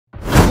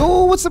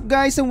Yo, what's up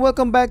guys, and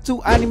welcome back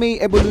to Anime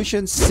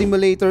Evolution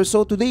Simulator.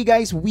 So today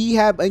guys, we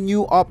have a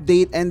new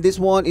update, and this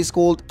one is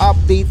called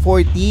Update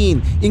 14.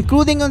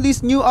 Including on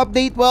this new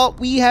update, well,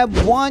 we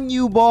have one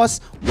new boss,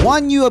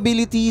 one new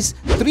abilities,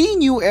 3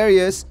 new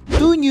areas,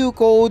 2 new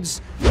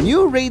codes,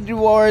 new raid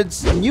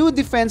rewards, new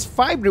defense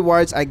 5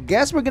 rewards. I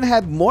guess we're gonna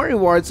have more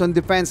rewards on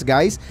defense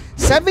guys,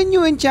 7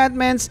 new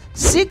enchantments,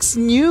 6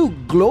 new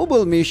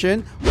global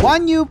mission,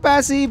 1 new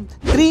passive,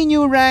 3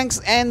 new ranks,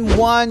 and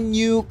 1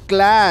 new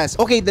class.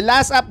 Okay, the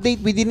last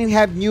update we didn't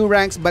have new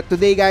ranks, but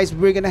today guys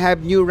we're gonna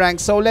have new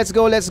ranks. So let's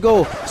go.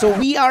 So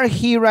we are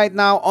here right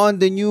now on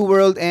the new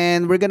world,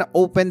 and we're gonna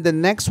open the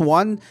next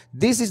one.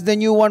 This is the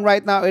new one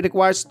right now. It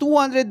requires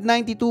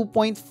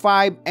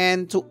 292.5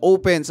 and to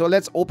open. So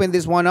let's open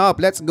this one up.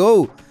 Let's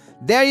go.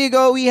 There you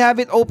go, we have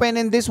it open,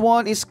 and this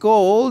one is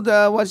called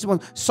what's this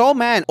one? Saw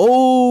Man.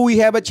 Oh, we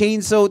have a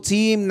chainsaw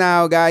team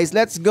now guys.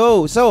 Let's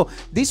go. So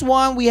this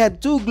one, we had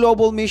 2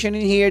 global mission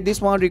in here. This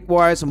one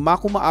requires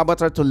Makuma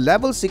avatar to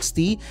level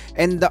 60,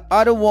 and the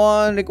other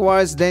one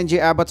requires Denji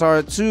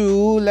avatar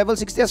to level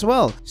 60 as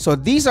well. So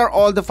these are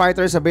all the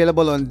fighters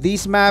available on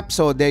this map.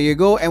 So there you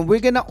go, and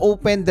we're gonna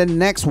open the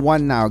next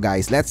one now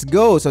guys. Let's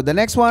go. So the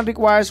next one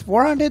requires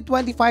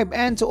 425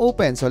 and to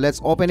open. So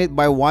let's open it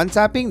by one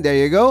tapping. There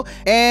you go.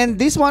 And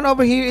this one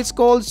over here is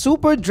called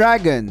Super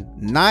Dragon.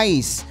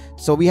 Nice.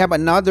 So we have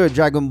another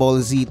Dragon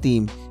Ball Z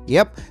team.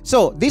 Yep.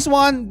 So this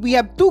one, we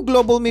have 2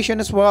 global mission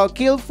as well.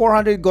 Kill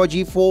 400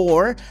 Goji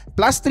for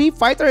plus 3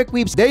 fighter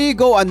equips. There you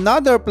go,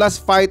 another plus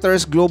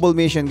fighters global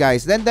mission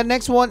guys. Then the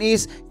next one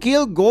is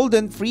kill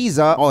Golden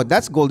Frieza. Oh,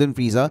 that's Golden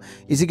Frieza.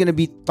 Is it gonna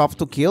be tough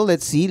to kill?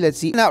 Let's see.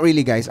 Not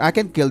really guys, I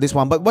can kill this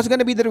one. But what's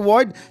gonna be the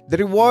reward? The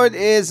reward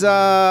is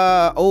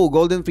oh,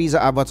 Golden Frieza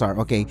avatar.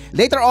 Okay,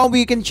 later on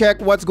we can check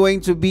what's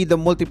going to be the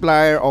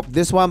multiplier of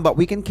this one, but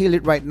we can kill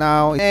it right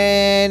now,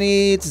 and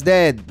it's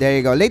dead. There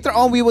you go. Later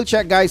on we will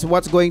check guys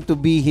what's going to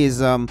be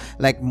his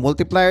like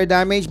multiplier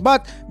damage.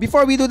 But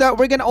before we do that,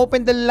 we're gonna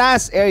open the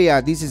last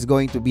area. This is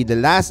going to be the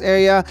last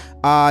area.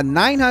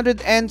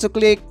 900 N to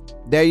click.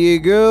 There you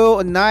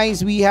go.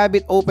 Nice, we have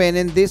it open,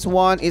 and this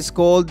one is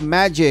called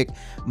Magic.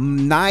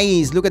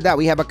 Nice, look at that,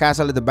 we have a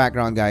castle in the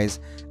background guys.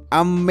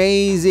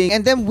 Amazing.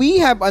 And then we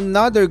have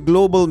another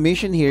global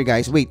mission here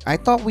guys. Wait, I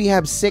thought we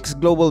have 6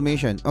 global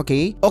mission.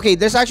 Okay,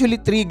 there's actually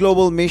 3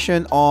 global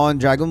mission on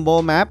Dragon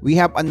Ball map. We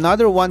have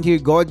another one here,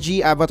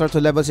 Goji avatar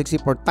to level 60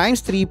 for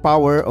times 3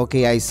 power.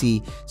 Okay, I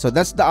see. So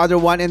that's the other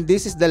one, and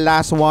this is the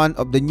last one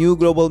of the new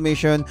global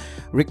mission.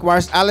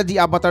 Requires Aladi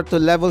avatar to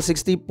level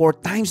 60 for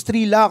times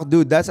 3 luck.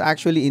 Dude, that's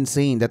actually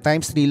insane. The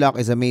times 3 luck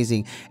is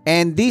amazing.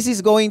 And this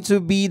is going to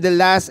be the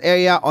last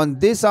area on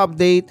this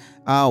update.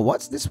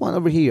 What's this one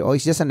over here? Oh,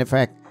 it's just an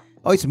effect.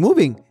 Oh, it's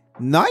moving.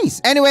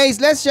 Nice.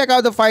 Anyways, let's check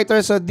out the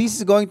fighter. So this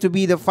is going to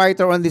be the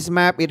fighter on this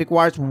map. It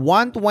requires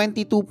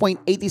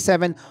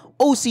 122.87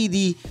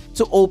 OCD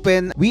to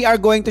open. We are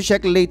going to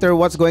check later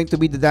what's going to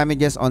be the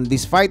damages on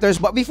these fighters.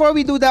 But before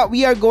we do that,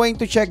 we are going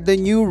to check the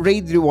new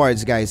raid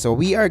rewards, guys. So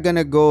we are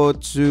gonna go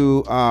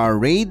to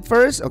raid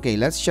first. Okay,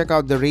 let's check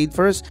out the raid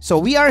first. So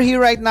we are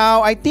here right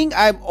now. I think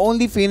I've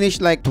only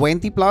finished like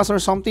 20 plus or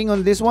something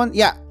on this one.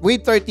 Yeah,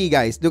 wave 30,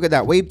 guys. Look at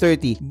that, wave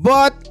 30.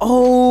 But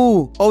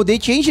oh, they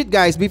changed it,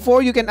 guys.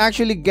 Before you can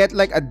actually get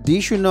like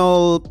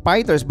additional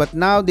fighters, but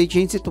now they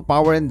changed it to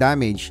power and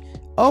damage.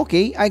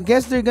 Okay, I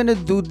guess they're gonna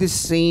do the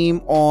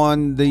same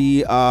on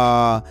the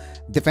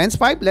defense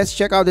 5. Let's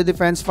check out the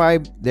defense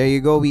 5. There you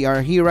go, we are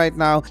here right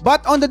now.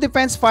 But on the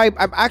defense 5,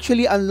 I've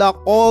actually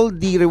unlocked all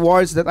the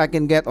rewards that I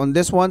can get on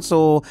this one.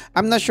 So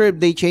I'm not sure if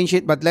they changed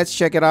it, but let's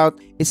check it out.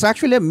 It's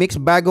actually a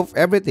mixed bag of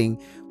everything.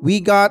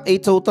 We got a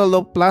total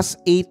of plus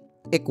 8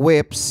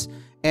 equips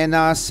and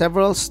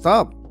several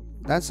stuff.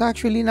 That's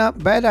actually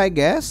not bad, I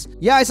guess.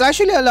 Yeah, it's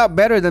actually a lot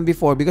better than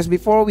before, because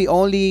before we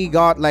only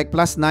got like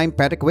plus 9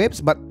 pet equips,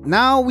 but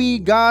now we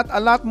got a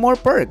lot more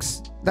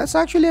perks. That's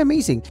actually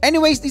amazing.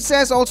 Anyways, it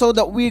says also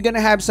that we're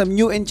gonna have some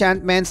new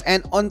enchantments,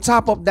 and on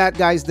top of that,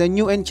 guys, the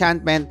new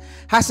enchantment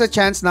has a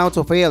chance now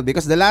to fail,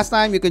 because the last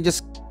time you can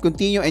just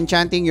continue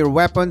enchanting your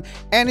weapon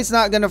and it's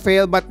not gonna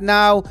fail, but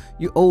now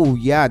you, oh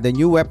yeah, the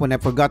new weapon I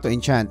forgot to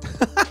enchant.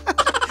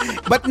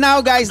 But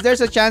now guys, there's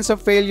a chance of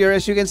failure.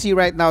 As you can see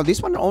right now,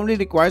 this one only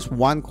requires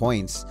 1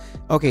 coins.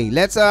 Okay,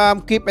 let's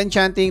keep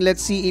enchanting.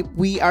 Let's see if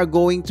we are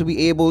going to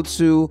be able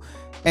to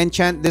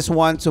enchant this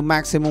one to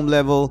maximum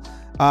level.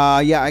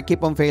 Yeah, I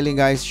keep on failing,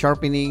 guys.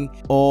 Sharpening.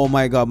 Oh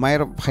my god, Might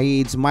of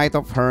Hades, Might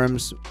of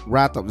Hermes,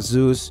 Wrath of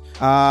Zeus.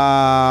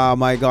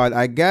 My god,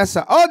 I guess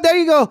oh, there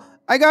you go,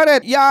 I got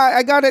it. Yeah,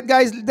 I got it,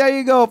 guys. There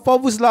you go.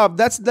 Phobos Love.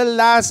 That's the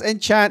last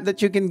enchant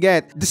that you can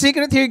get. The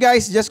secret here,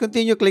 guys, just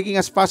continue clicking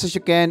as fast as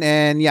you can.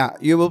 And yeah,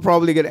 you will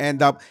probably gonna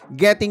end up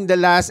getting the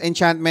last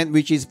enchantment,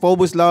 which is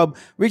Phobos Love,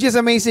 which is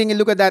amazing. And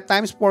look at that.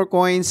 Times 4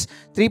 coins,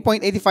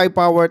 3.85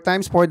 power,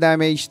 times 4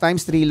 damage,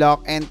 times 3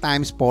 luck, and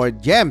times 4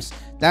 gems.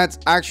 That's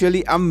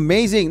actually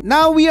amazing.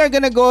 Now we are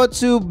gonna go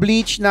to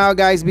Bleach now,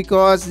 guys,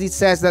 because it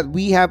says that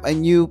we have a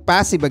new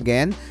passive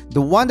again. The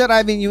one that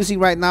I've been using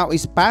right now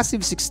is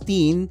passive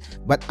 16,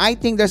 but I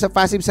think there's a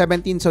passive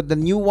 17, so the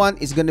new one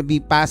is gonna be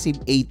passive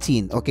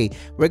 18. Okay,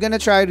 we're gonna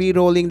try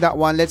re-rolling that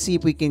one. Let's see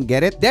if we can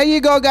get it. There you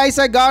go, guys.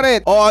 I got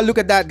it. Oh, look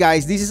at that,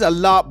 guys. This is a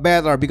lot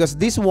better because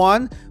this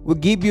one will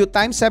give you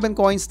times 7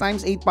 coins,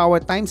 times 8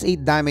 power, times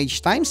 8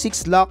 damage, times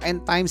 6 luck,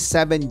 and times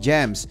 7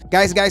 gems.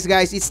 Guys,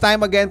 it's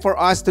time again for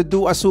us to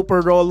do a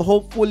super roll.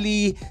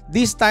 Hopefully,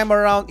 this time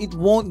around, it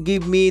won't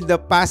give me the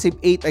passive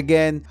 8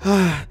 again.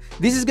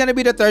 This is gonna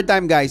be the third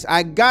time, guys.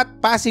 I got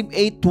passive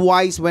 8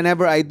 twice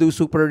whenever I do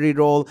super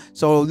reroll.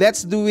 So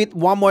let's do it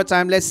one more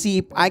time. Let's see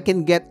if I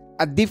can get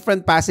a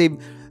different passive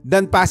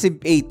than passive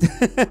 8.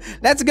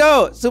 Let's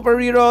go. Super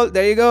reroll.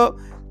 There you go.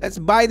 Let's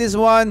buy this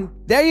one.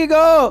 There you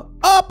go.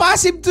 Oh,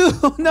 passive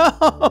 2. No.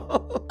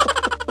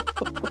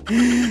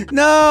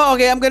 No.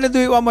 Okay, I'm gonna do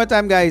it one more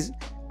time, guys.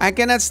 I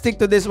cannot stick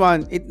to this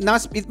one. It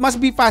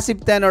must be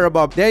passive 10 or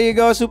above. There you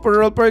go. Super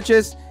roll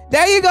purchase.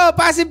 There you go.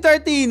 Passive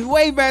 13.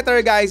 Way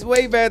better, guys.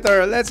 Way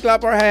better. Let's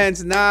clap our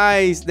hands.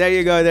 Nice. There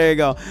you go. There you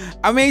go.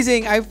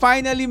 Amazing. I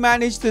finally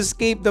managed to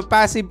escape the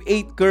passive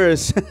 8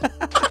 curse.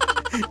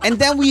 And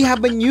then we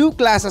have a new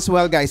class as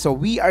well, guys. So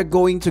we are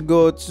going to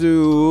go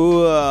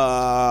to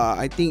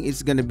I think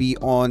it's gonna be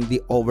on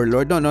the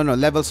Overlord. No,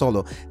 level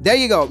solo. There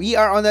you go. We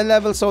are on the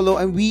level solo,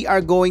 and we are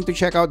going to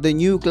check out the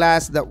new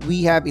class that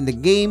we have in the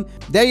game.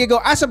 There you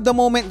go. As of the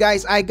moment,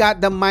 guys, I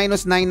got the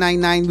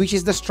 -999, which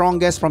is the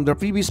strongest from the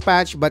previous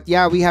patch. But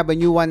yeah, we have a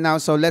new one now,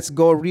 so let's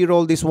go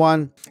reroll this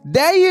one.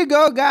 There you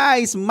go,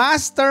 guys.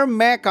 Master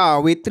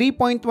Mecha with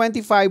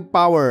 3.25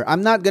 power.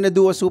 I'm not gonna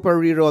do a super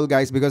reroll,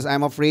 guys, because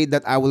I'm afraid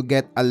that I will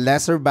get a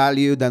lesser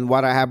value than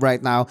what I have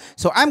right now.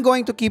 So I'm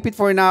going to keep it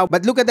for now.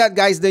 But look at that,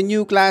 guys. The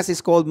new class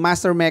is called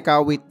Master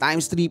Mecha with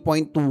times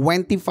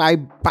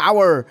 3.25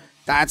 power.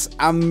 That's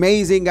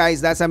amazing,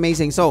 guys. That's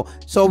amazing. So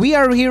we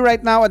are here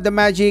right now at the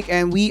magic,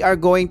 and we are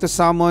going to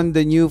summon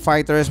the new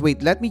fighters.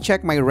 Wait, let me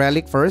check my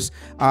relic first.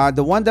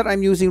 The one that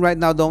I'm using right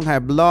now don't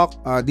have block.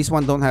 This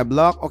one don't have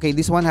block. Okay,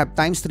 this one have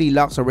times 3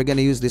 luck, so we're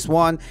gonna use this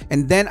one.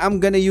 And then I'm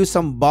gonna use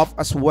some buff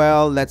as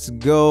well. Let's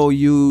go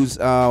use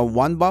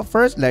one buff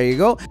first. There you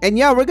go. And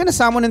yeah, we're gonna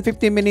summon in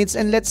 15 minutes,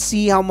 and let's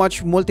see how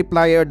much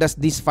multiplier does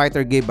this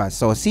fighter give us.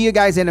 So see you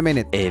guys in a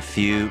minute. A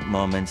few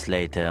moments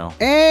later.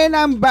 And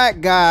I'm back,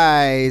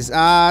 guys.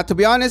 To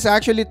be honest,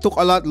 actually took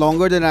a lot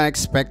longer than I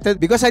expected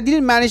because I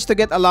didn't manage to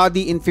get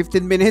Aladi in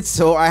 15 minutes,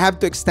 so I have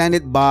to extend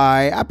it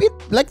by a bit,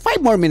 like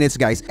 5 more minutes,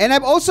 guys. And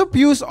I've also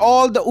fused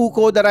all the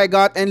Uko that I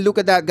got, and look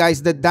at that,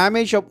 guys. The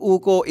damage of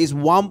Uko is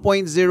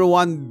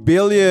 1.01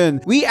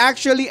 billion. We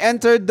actually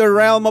entered the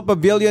realm of a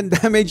billion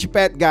damage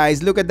pet,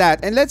 guys. Look at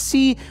that. And let's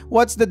see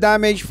what's the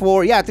damage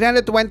for, yeah,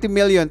 320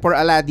 million for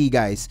Aladi,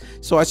 guys.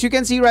 So as you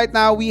can see right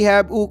now, we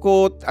have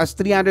Uko as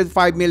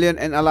 305 million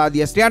and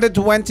Aladi as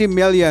 320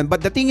 million.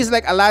 But the thing is,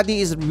 like,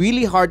 Aladi is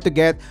really hard to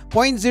get,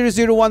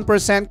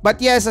 0.001%.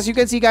 But yes, as you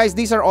can see, guys,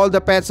 these are all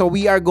the pets, so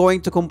we are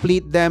going to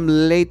complete them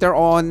later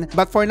on.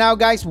 But for now,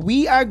 guys,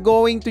 we are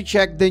going to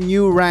check the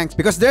new ranks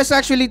because there's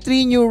actually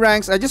 3 new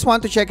ranks. I just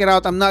want to check it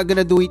out. I'm not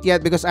gonna do it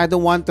yet because I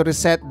don't want to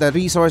reset the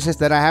resources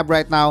that I have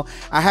right now.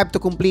 I have to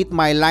complete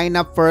my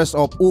lineup first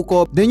of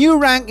Uko. The new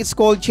rank is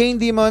called Chain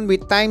Demon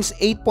with times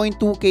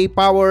 8.2k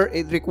power.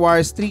 It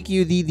requires 3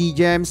 QDD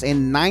gems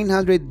and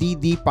 900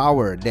 DD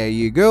power. There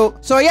you go.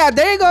 So yeah,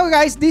 there you go,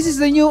 guys. This is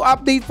the new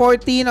update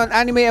 14 on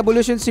Anime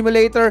Evolution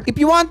Simulator. If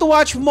you want to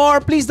watch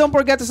more, please don't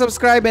forget to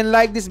subscribe and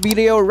like this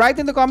video. Write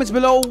in the comments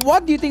below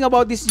what do you think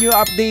about this new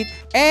update.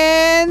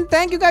 And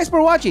thank you guys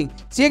for watching.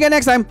 See you again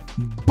next time.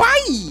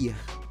 Bye!